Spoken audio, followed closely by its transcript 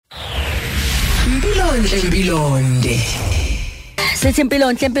Mpilonhle Mpilonde. Sithi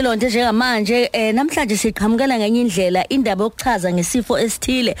Mpilonhle Mpilonde njengamanje namhlanje siqhamukela ngenye indlela indaba yokuchaza ngesifo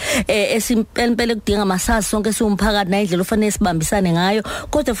esithile esimpelempele kudinga masazi sonke siwumphakathi nayindlela ofanele sibambisane ngayo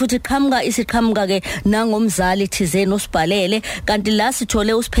kodwa futhi isiqhamuka ke nangomzali thizeni osibhalele kanti la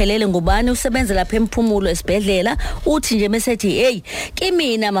sithole uSphelele Ngubane usebenza lapha eMphumulo esibhedlela uthi nje mesethi hey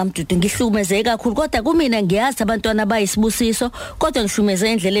kimina mamdudu ngihlukumezeke kakhulu kodwa kumina ngiyazi abantwana bayisibusiso kodwa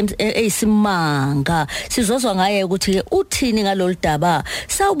ngihlumeze indlela eyisimanga sizozwa ngaye ukuthi ke uthini ngalolu daba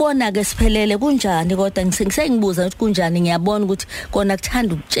sawubona ke Sphelele kunjani kodwa ngisengibuza ukuthi kunjani ngiyabona ukuthi kona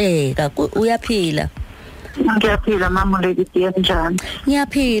kuthanda ukutsheka uyaphila Ngiyaphila mama lady njani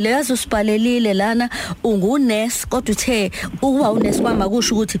Ngiyaphila yazi usibhalelile lana ungunurse kodwa uthe ukuba unurse kwama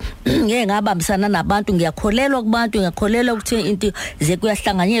kusho ukuthi ngeke ngabambisana nabantu ngiyakholelwa kubantu ngiyakholelwa ukuthi into ze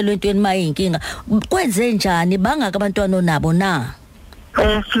kuyahlanganyelwa entweni mayinkinga kwenze njani bangaka abantwana onabo na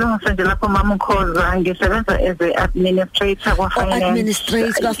Florence nje lapho mama ukhoza ngisebenza as administrator kwa finance.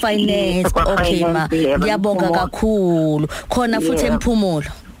 Administrator kwa finance. Okay ma. Ngiyabonga kakhulu. Khona futhi eMphumulo.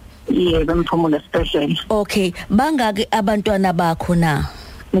 Yebo eMphumulo especially. Okay, bangaki abantwana bakho na?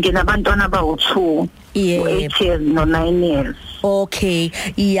 Nginabantwana abawu2. Yebo. 8 years no 9 years. Okay,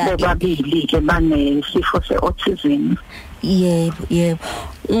 yeah. Ababili ke banesifo seautism. Yebo.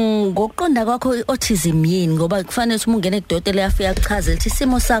 Ngokuqonda kwakho iautism yini ngoba kufanele ukuthi ungene kudokotela yafika akuchazela ukuthi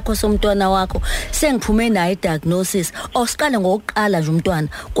isimo sakho somntwana wakho sengiphume nayo idiagnosis osiqale ngokuqala nje umntwana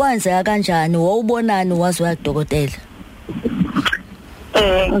kwenzeka kanjani wawubonani wazi uyadokotela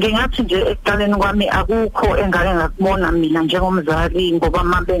Ngingathi nje ekuqaleni kwami akukho engake ngakubona mina njengomzali ngoba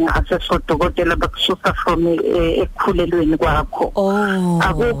mabenga asesodokotela bakususa from ekukhulelweni kwakho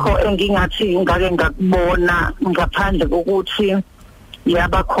akukho engingathi ngake ngakubona ngaphandle kokuthi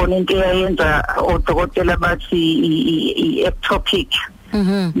yaba khona into eyenza odokotela bathi ectopic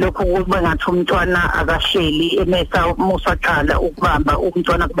lokho kube ngathi umntwana akahleli emesa musaqala ukubamba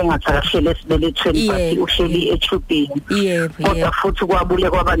umntwana kube ngathi akahleli esibelethweni bathi uhleli ethubini kodwa futhi kwabule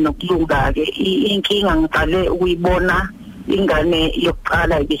kwaba nokulunga ke inkinga ngiqale ukuyibona ingane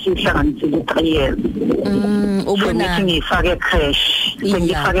yokuqala ibisihlanganisile 3 years ubona ngifake crash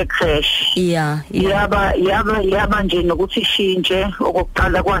ngifake crash yaba nje nokuthi ishintshe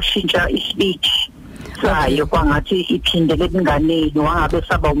okuqala kwashintsha ispeech sayo kwangathi iphindele kunganeni wangabe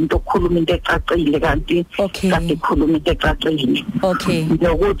saba umuntu okhuluma into ecacile kanti kade khuluma into ecacile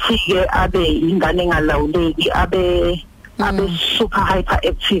nokuthi ke abe ingane engalawuleki abe super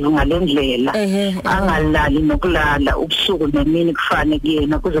hyperactive ngalendlela angalali nokulala ubusuku nemini kufane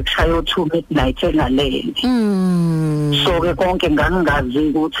kuyena kuze kushaye 2 midnight engalele so ke konke ngangazi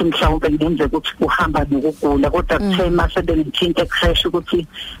ukuthi mhlawumbe ngenze ukuthi kuhamba nokugula kodwa kuthe mase bengithinta crash ukuthi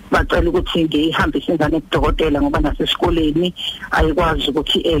bacela ukuthi ngihambise ingane kudokotela ngoba nasesikoleni ayikwazi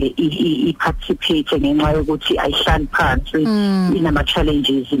ukuthi i-participate ngenxa yokuthi ayihlali phansi inama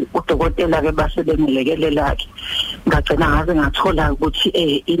challenges udokotela ke base bengilekelela ke ngagcina ngaze ngathola ukuthi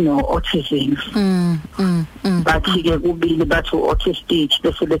ino autism bathi ke kubili bathi autistic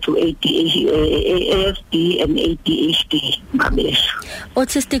bese bethu ASD and ADHD mabesho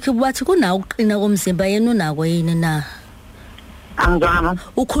autistic bathi kunawo uqina komzimba yena unako yini na angama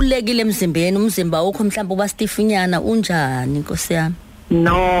ukhulekile emzimbeni umzimba wakho mhlawumbe uba stifinyana unjani Nkosi yami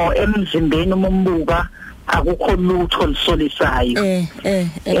no emzimbeni umbuka akukho lutho lisolisayo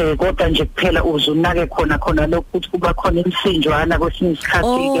kodwa nje kuphela uzunake khona lokho ukuthi kuba khona imsinjwana kwesinye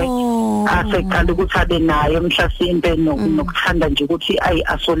isikhathi ke aseqala ukuthi abe nayo mhlasimbe nokuthanda nje ukuthi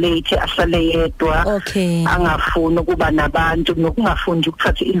ayi-isolate ahlale yedwa angafuni ukuba nabantu nokungafundi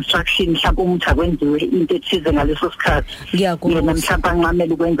ukuthatha instruction mhlawumbe umuntu akwenziwe into ethize ngaleso sikhathi yena mhlawumbe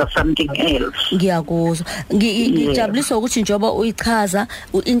anqamela ukwenza something else ngiyakuzwa ngijabulisa ukuthi njoba uyichaza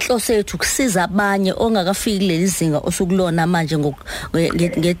inhloso yethu kusiza abanye ongakafiki leli zinga osukulona manje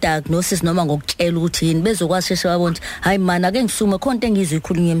nge-diagnosis noma ngokutshela ukuthi yini bezokwazi sheshe babona hayi mana ake ngisume khonto engizwe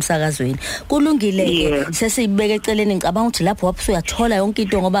ikhulunywe emsakazweni kulungile sesibeke eceleni ngicabanga ukuthi lapho wapho uyathola yonke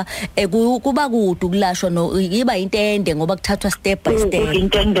into ngoba kuba kude ukulashwa no iba intende ngoba kuthathwa step by step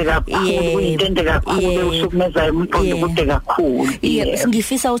intende kakhulu usukumezayo umqondo kude kakhulu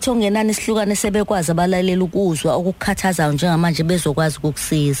ngifisa ukuthi ongenani isihlukane sebekwazi abalalela ukuzwa okukhathazayo njengamanje bezokwazi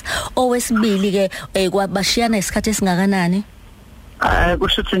ukukusiza owesibili ke bashiyana isikhathi esingakanani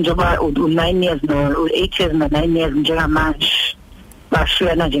kusho ukuthi njengoba u9 years no 8 years no 9 years njengamanje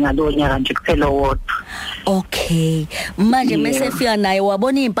bashiyana nje ngalonyaka nje kuphela wodwa okay manje mesefika naye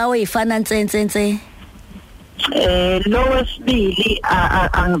wabona izimpawu ezifana nsense lo wesibili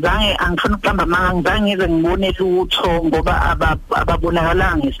angifuna ukuqamba manga angizange ngize ngibone lutho ngoba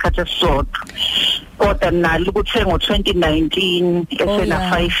ababonakalanga ngesikhathi esisodwa kodwa nalo ukuthe ngo2019 esena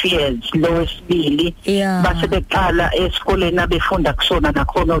 5 years lo wesibili base beqala esikoleni abefunda kusona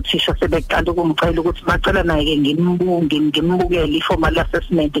nakhona uthisha sebeqala ukumcela ukuthi bacela naye ngimbukele iformal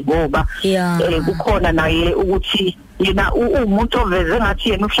assessment ngoba kukhona naye ukuthi yena umuntu oveze ngathi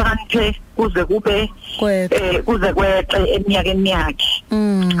yena uhlakaniphe kuze kube kuze kweqe eminyakeni yakhe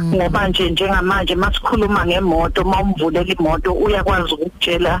ngoba njengamanje masikhuluma ngemoto mawumvulela imoto uyakwazi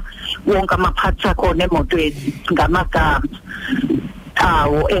ukutshela wonke amaphathi akhona emotweni ngamagama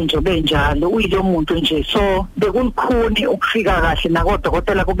awo enjobe njalo uyilo muntu nje so bekulukhuni ukufika kahle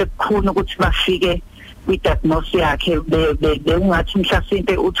nakodokotela kube kukhuni ukuthi bafike kwi-diagnosis yakhe beungathi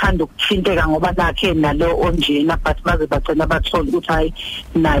mhlasimpe uthanda ukuthinteka ngoba nakhe nalo onjena but baze bagcina bathola ukuthi hayi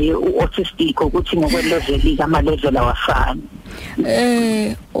naye u-autistic ukuthi ngokwelevel ama-level awafani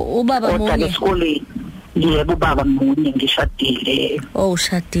ubaba munye esikoleni yebo ubaba munye ngishadile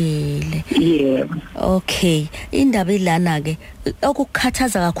ushadile yebo okay indaba ilana ke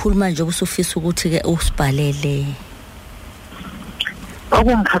okukhathaza kakhulu manje usufisa ukuthi ke usibhalele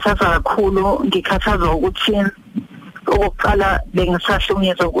okungikhathaza kakhulu ngikhathaza ukuthi okokuqala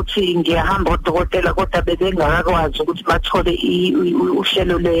bengisahlunyezwa ukuthi ngiyahamba odokotela kodwa bebengakakwazi ukuthi bathole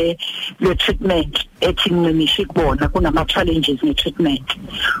uhlelo le-treatment ethi ngimisho kubona kunama-challenges ne-treatment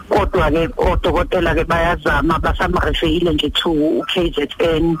kodwa ke odokotela ke bayazama basamarefeyile nje to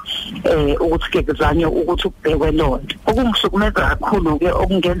u-KZN ukuthi ke kuzanywe ukuthi kubhekwe lonto okungisukumeza kakhulu-ke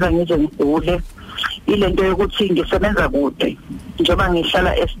okungenza ngize ngigule ilento yokuthi ngisebenza kude njengoba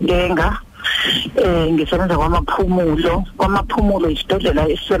ngihlala eStenga ngisebenza kwamaphumulo isibhedlela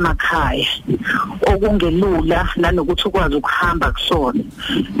esemakhaya okungelula nanokuthi ukwazi ukuhamba kusona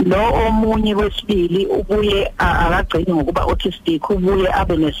lo omunye wesibili ubuye akagcini ngokuba autistic ubuye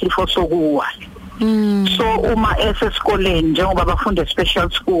abe nesifo sokuwa so uma esesikoleni njengoba bafunda special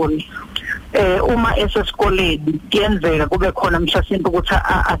school uma esesikoleni kuyenzeka kube khona mhlasimpe ukuthi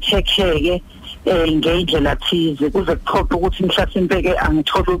athekeke ngendlela thize kuze kuxoxe ukuthi mhlasimpe ke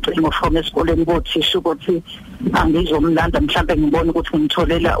angithola ucingo from esikoleni kothisha ukuthi angizomlanda mhlambe ngibone ukuthi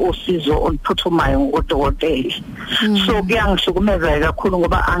ngimtholela usizo oluphuthumayo ngodokotela so kuyangihlukumeza kakhulu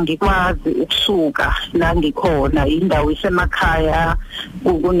ngoba angikwazi ukusuka la ngikhona indawo isemakhaya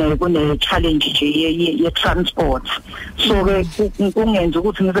kune challenge nje ye transport so ke kungenza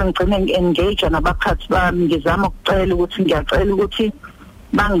ukuthi ngize ngigcine engage nabaphathi bami ngizama ukucela ukuthi ngiyacela ukuthi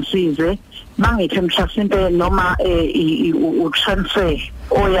bangisize bangithe mhlasimpe noma u-transfer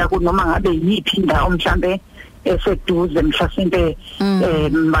oya kunoma ngabe yiphi indawo mhlambe eseduze mhlasimpe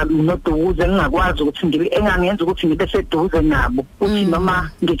noduze ngingakwazi ukuthi engangenza ukuthi ngibe seduze nabo ukuthi noma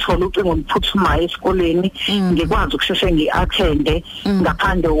ngithola ucingo oluphuthumayo esikoleni ngikwazi ukusheshe ngi-attende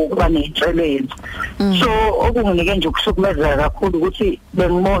ngaphandle kokuba ney'nsebenzo so okunginike nje ukusukumezeka kakhulu ukuthi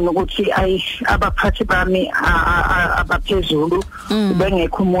bengibona ukuthi abaphathi bami abaphezulu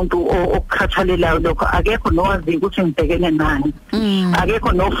bengekho umuntu okukhathalelayo lokho akekho nowaziyo ukuthi ngibhekene nani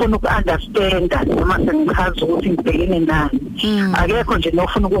akekho nofuna uku-understanda noma sengichaza ukuthi ngibhekene nani akekho nje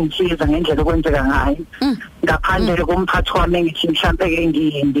nofuna ukungisiza ngendlela okwenzeka ngayo ngaphandle komphathi wami engithi mhlambe ke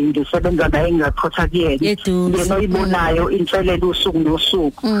ngisebenza naye ngingaqotha kuyena yena oyibonayo inselelo usuku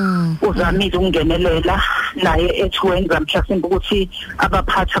nosuku uzamile ukungenelela naye ethi wenza mhlasimbe ukuthi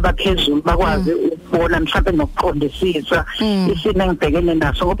abaphathi abaphezulu bakwazi ukubona mhlambe nokuqondisisa isimo engibhekene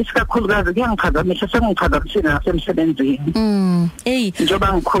naso ngoba isikakhulukazi kuyangiphazamisa sengiphazamisile nasemsebenzini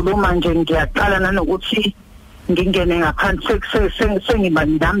njengoba ngikhuluma nje ngiyaqala nanokuthi ngingene ngaphansi sengiba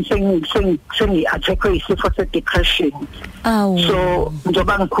nami sengi-attackwe isifo se-depression so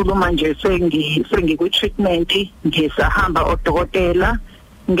njengoba ngikhuluma nje sengikwi-treatment ngisahamba odokotela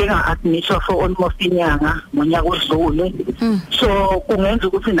nginga-admithwa for almost inyanga ngonyaka odlule so kungenza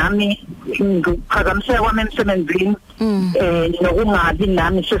ukuthi nami ngiphazamiseka kwami emsebenzini nokungabi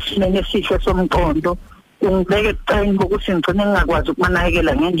nami sesimeni esihle somqondo kungibeke ebucayini bokuthi ngigcine ngingakwazi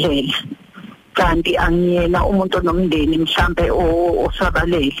ukumanakekela ngendlela kanti angiyena umuntu onomndeni mhlambe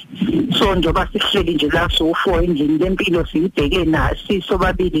osabalele so njengoba sihleli nje la so4 endlini lempilo siyibheke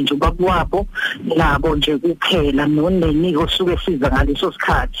sisobabili nje babwabo nabo nje kuphela noneni osuke siza ngaleso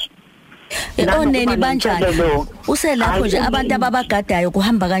sikhathi oneni banjani uselapho nje abantu ababagadayo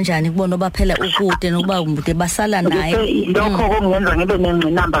kuhamba kanjani kubona baphela ukude nokuba umude basala naye lokho kungenza ngibe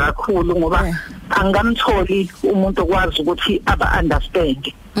nengcinamba kakhulu ngoba angamtholi umuntu okwazi ukuthi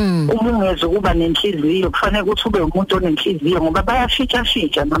aba-understand uma ungeze ukuba nenhliziyo kufanele ukuthi ube umuntu onenhliziyo ngoba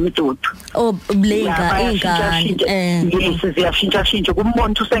bayashintsha namadudu blenga ingane yes ziyashintsha kumbona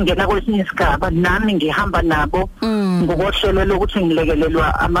ukuthi usengena kwesinye isigaba nami ngihamba nabo ngokohlelo lokuthi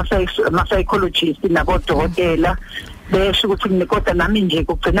ngilekelelwa ama-psychologist nabodokotela besho ukuthi ngikoda nami nje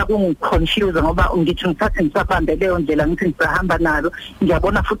kugcina kungiconfuse ngoba ngithi ngithathe ngisabambe leyo ndlela ngithi ngisahamba nalo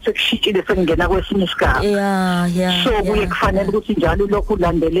ngiyabona futhi sekushitshile sengena kwesinye isigaba yeah so kuye kufanele ukuthi njalo lokhu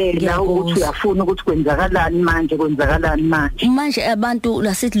ulandelela ukuthi uyafuna ukuthi kwenzakalani manje abantu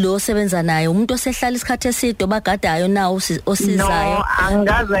lasithi lo sebenza naye umuntu osehlala isikhathi eside obagadayo nawo osizayo no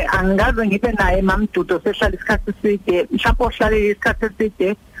angaze ngibe naye mamdudo osehlala isikhathi eside mhlawumbe ohlale isikhathi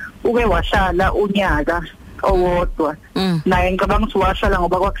eside uke wahlala unyaka owodwa naye ngicabanga ukuthi washala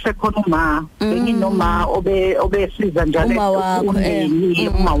ngoba kwakusekhona uma benginoma obesiza njalo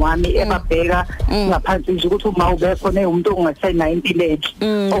uma wami ebabheka ngaphansi nje ukuthi uma ubekhona umuntu ongasenayo impilo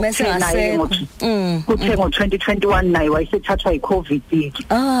enhle bese ngasekho kuthe ngo2021 naye wayesethathwa iCovid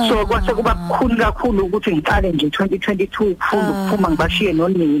so kwase kuba kukhulu kakhulu ukuthi ngiqale nje 2022 ukuphuma ngibashiye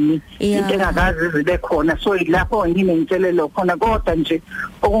nonini into engakazi zibe khona so ilapho nginenselelo khona kodwa nje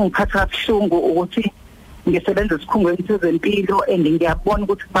okungiphatha kabuhlungu ukuthi ngisebenza esikhungweni sezempilo ngiyabona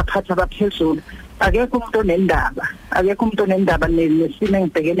ukuthi baphatha abaphezulu akekho umuntu onendaba nesimo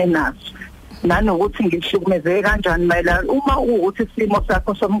engibhekene naso nanokuthi ngihlukumezeke kanjani mayelana uma ukuthi isimo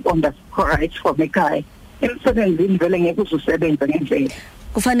sakho somqondo right for ekhaya emsebenzini vele ngeke uzusebenza ngendlela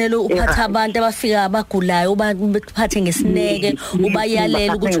kufanele uphathe abantu abafika abagulayo ubaphathe ngesineke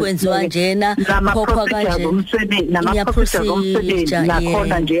ubayalela ukuthi wenziwa njena khokho kanje namaphrosesi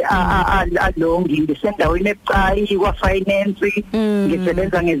nakhona nje alongi ngisendaweni ebucayi kwa finance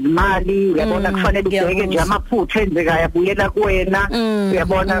ngisebenza ngezimali uyabona kufanele ubheke nje amaphutha enzekayo abuyela kuwena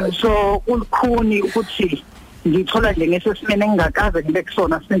uyabona so kulukhuni ukuthi ngithola nje ngesesimene engingakaze ngibe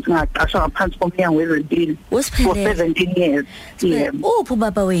kusona since ngaqashwa ngaphansi komnyango wezempilo for 17 years uphi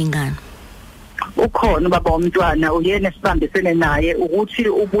baba weingane ukhona baba womntwana uyena esibambisene naye ukuthi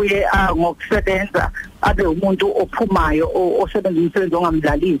ubuye ngokusebenza abe umuntu ophumayo osebenza umsebenzi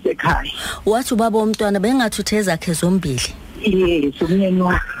ongamdlalisi ekhaya wathi ubaba womntwana bengathutheza zakhe zombili yes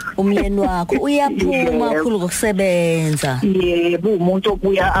umyeni wakho uyaphuma kakhulu ngokusebenza yebo umuntu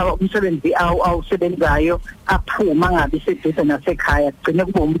obuya umsebenzi awusebenzayo aphuma ngabe seduze nasekhaya kugcine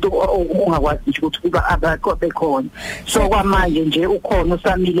kube umuntu ongakwazi nje ukuthi kuba abakho bekhona so kwamanje nje ukhona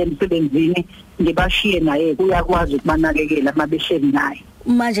usamile emsebenzini ngibashiye naye kuyakwazi ukubanakekela mabesheni naye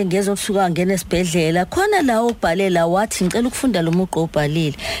manje ngezokusuka ngene esibhedlela khona la ubhalela wathi ngicela ukufunda lo muqo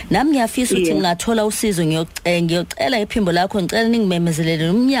ubhalile nami ngiyafisa ukuthi ngingathola usizo ngiyocela iphimbo lakho ngicela ningimemezelele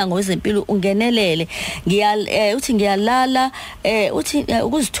nomnyango wezempilo ungenelele uthi ngiyalala uthi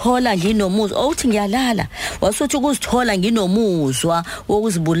ukuzithola nginomuzwa uthi ngiyalala wasuthi ukuzithola nginomuzwa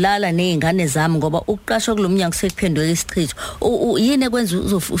wokuzibulala nezingane zami ngoba ukuqashwa kulomnyango sekuphendwe isichitho yini ekwenza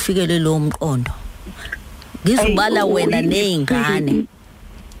uzofikele lo mqondo ngizubala wena nezingane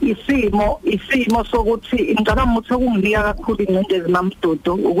isimo sokuthi ngicabanga ukuthi okunginika kakhulu ingcindezi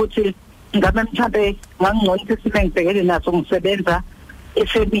mamdudo ukuthi ngabe mthambe ngangcono ukuthi ngibhekele naso ngisebenza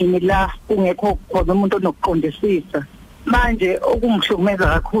efemini la kungekho khona umuntu onokuqondisisa manje okungihlukumeza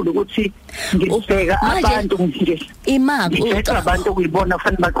kakhulu ukuthi ngibheka abantu nje imali abantu kuyibona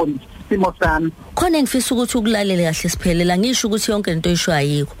kufanele baqondise isimo sami khona ngifisa ukuthi ukulalela kahle siphelela ngisho ukuthi yonke into eyishwa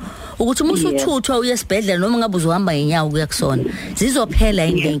ayikho ukuthi uma usuthuthwa uye esibhedlela noma ngabe uzohamba ngenyawo kuya kusona zizophela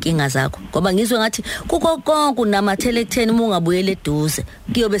inkinga zakho ngoba ngizwe ngathi kuko konke unamathele ekutheni uma ungabuyela eduze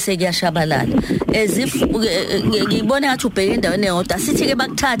kuyobe sekuyashabalala ngibone ngathi ubheke endaweni eyodwa sithi ke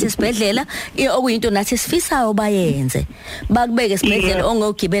bakuthathe esibhedlela okuyinto nathi sifisayo bayenze bakubeke esibhedlela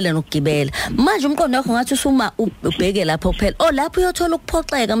ongogibela nokugibela manje umqondo wakho ngathi usuma ubheke lapho kuphela lapho uyothola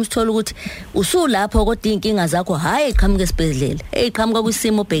ukuphoxeka msithola ukuthi usulapho kodwa inkinga zakho hayi iqhamuka esibhedlela eziqhamuka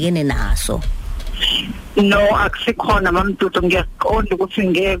kwisimo obhekene naso no akusikhona mamdudo ngiyaqonda ukuthi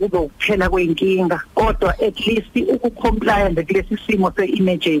ngeke kube ukuphela kweinkinga kodwa at least ukucomply nje kulesi simo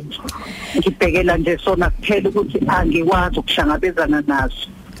se-emergency ngibhekela nje sona kuphela ukuthi angikwazi ukuhlangabezana naso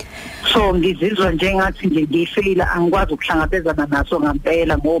so ngizizwa njengathi nje ngifeyila angikwazi ukuhlangabezana naso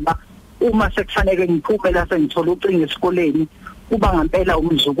ngempela ngoba uma sekufanele ngiphume la sengithola ucingo esikoleni kuba ngempela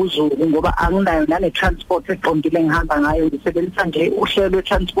umzukuzuku ngoba anginayo nane transport eqondile ngihamba ngayo ngisebenzisa nje uhlelo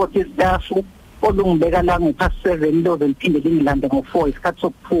lwe-transport staff olungibeka la ngepast 7 loze liphinde lingilande ngo4 isikhathi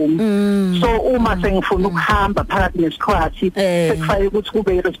sokuphuma so uma sengifuna ukuhamba phakathi nesikhathi sekufanele ukuthi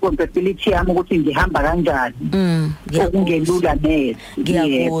kube i-responsibility yami ukuthi ngihamba kanjani okungelula neze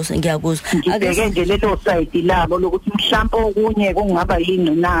ngiyakuzwa ngibheke nje lelo side labo lokuthi mhlawumbe okunye kungaba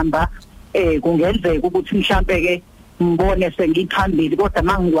yingqinamba kungenzeka ukuthi mhlawumbe ke ngibone sengiphambili kodwa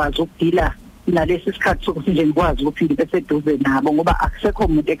mangikwazi ukudila nalesi sikhathi sokuthi nje ngikwazi ukuthi ngibe seduze nabo ngoba akusekho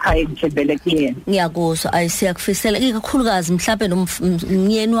umuntu ekhaya engithembele kuyena ngiyakuzwa ayisiyakufisela ikakhulukazi mhlawumbe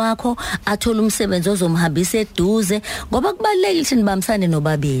nomnyeni wakho athola umsebenzi ozomhambisa eduze ngoba kubalekile ukuthi nibambisane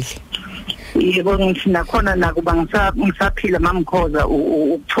nobabili Yebo ngithi nakhona nakuba ngisaphila mamkhoza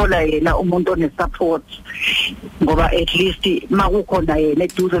ukuthola yena umuntu onesupport ngoba at least makukhona yena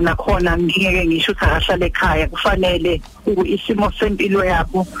eduze nakhona ngingeke ngisho ukuthi akahlale ekhaya kufanele isimo sempilo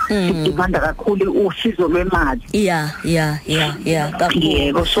yakho sidimanda kakhulu usizo lwemali. Kakhulu.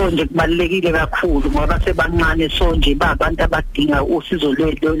 Yebo so nje kubalekile kakhulu ngoba sebancane so nje babantu abadinga usizo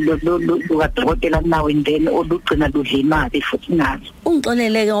lukadokotela nawo indeni olugcina ludla imali futhi nazo.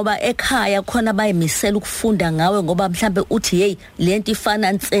 Ungixoleleke ngoba ekhaya khona bayimisela ukufunda ngawe ngoba mhlambe uthi hey lento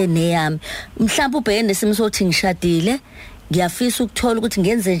ifana ntsene yami. Mhlambe ubheke nesimo sokuthi ngishadile ngiyafisa ukuthola ukuthi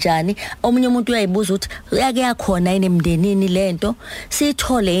ngenze njani. Omunye umuntu uyayibuza ukuthi yake yakhona yini emndenini lento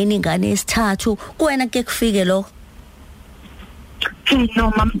sithole yini ingane esithathu kuwena ke kufike lo.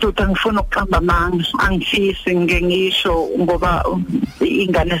 No mamduda ngifuna ukuqamba amanga angifisi ngisho ngoba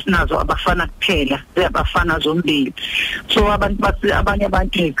ingane sinazo abafana kuphela abafana zombili so abanye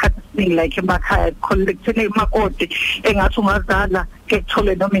abantu ngikhathi like emakhaya collectively makoti engathi ungazala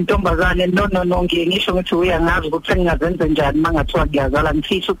kekuthole noma intombazane no ngisho ukuthi uyangazi ukuthi ngingazenza njani mangathiwa ngiyazala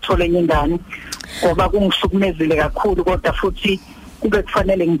ngifisa ukuthola enye ingane ngoba kungihlukumezile kakhulu kodwa futhi kube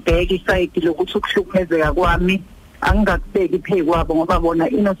kufanele ngibheke isayidi lokuthi ukuhlukumezeka kwami angakubeki phe kwabo ngoba bona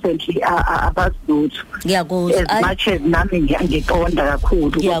innocently abaziduthu. Ngiyakuzwa. As much as nami ngiqonda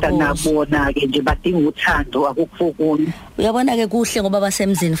kakhulu kodwa nabona ke nje badinga uthando akukufukuni. Uyabona ke kuhle ngoba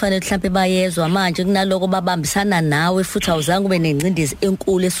basemzini fanele mhlambe bayezwa manje kunaloko babambisana nawe futhi awuzange ube nengcindezi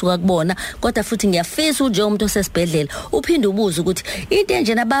enkulu esuka kubona kodwa futhi ngiyafisa nje umuntu osesibhedlela uphinde ubuze ukuthi into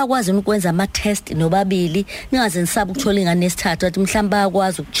enjena bayakwazi ukwenza ama test nobabili ningaze nisaba ukuthola ingane esithathu athi mhlambe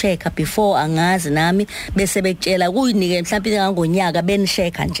bayakwazi ukuchecka before angazi nami bese bekutshela kuyinike mhlawumbe ngangonyaka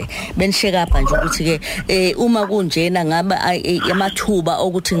benisheka nje benisheka apha nje ukuthi ke uma kunjena ngaba yamathuba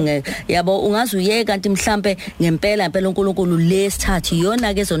ukuthi yabo ungazi uyeka kanti mhlawumbe ngempela uNkulunkulu lesithathu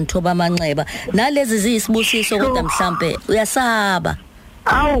yona ke zonithoba amanxeba nalezi ziyisibusiso kodwa mhlawumbe uyasaba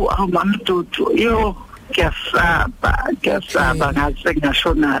awu mamdudu yo Kuyasaba ngase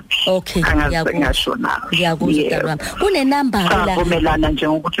ngashonaphi. Okay. Ngiyakuzwa wami. Kune number la. Vumelana nje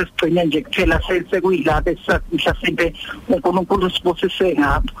ukuthi sigcine nje kuphela sekuyilapha mhlasimbe uNkulunkulu sibusise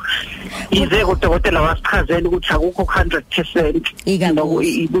ngapho. Yize udokotela wasichazela ukuthi akukho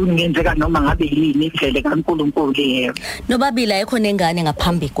 100%. Kungenzeka noma ngabe yini indlela kaNkulunkulu yebo. Nobabili ayikho nengane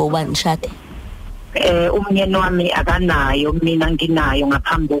ngaphambi kokuba nishade. Umnyeni wami akanayo mina nginayo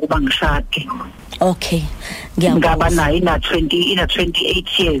ngaphambi kokuba ngishade. Okay. Ngiyaba nayo ina 28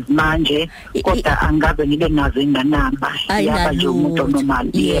 years manje kodwa angabe ngibe nazo inganamba yaba nje umuntu normal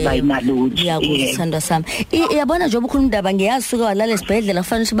yeba inalutho. Ngiyakuzithanda sami. Uyabona nje ubukhulu indaba ngiyazi suka walala esibhedlela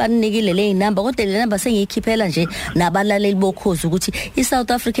kufanele sibanikile le inamba kodwa le namba sengiyikhiphela nje nabalaleli bokhozi ukuthi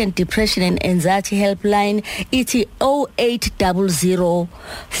iSouth African Depression and Anxiety Helpline ithi 0800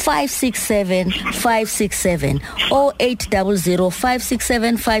 567 567 0800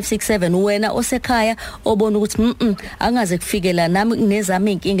 567 567 wena osekhaya obona ukuthi angaze kufikela nami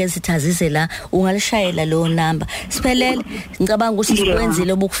nezami inkinga ezithazise la ungalishayela lo number. Sphelele ngicabanga ukuthi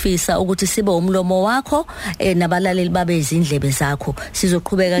sikwenzile obukufisa ukuthi sibe umlomo wakho nabalaleli babe izindlebe zakho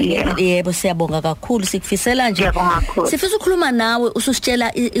sizoqhubeka yebo siyabonga kakhulu sikufisela nje sifisa ukukhuluma nawe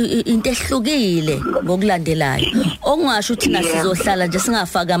ususitshela into ehlukile ngokulandelayo okungasho ukuthi nasizohlala nje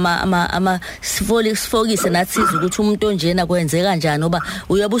singafaka ama sifokise nathi ukuthi umuntu onjena kwenzeka kanjani ngoba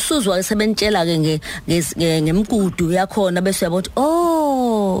uyabusuzwa sebenitshela ke ngemkudu yakhona bese uyabona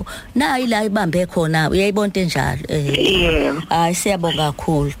oh nayi la ibambe khona uyayibona enjalo yebo hayi siyabonga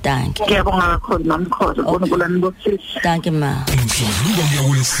kakhulu thank you ngiyabonga kakhulu mamkhoza uNkulunkulu anibusise thank you ma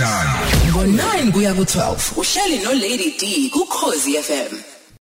ngo 9 kuya ku 12 uhleli no Lady D ku Khosi FM.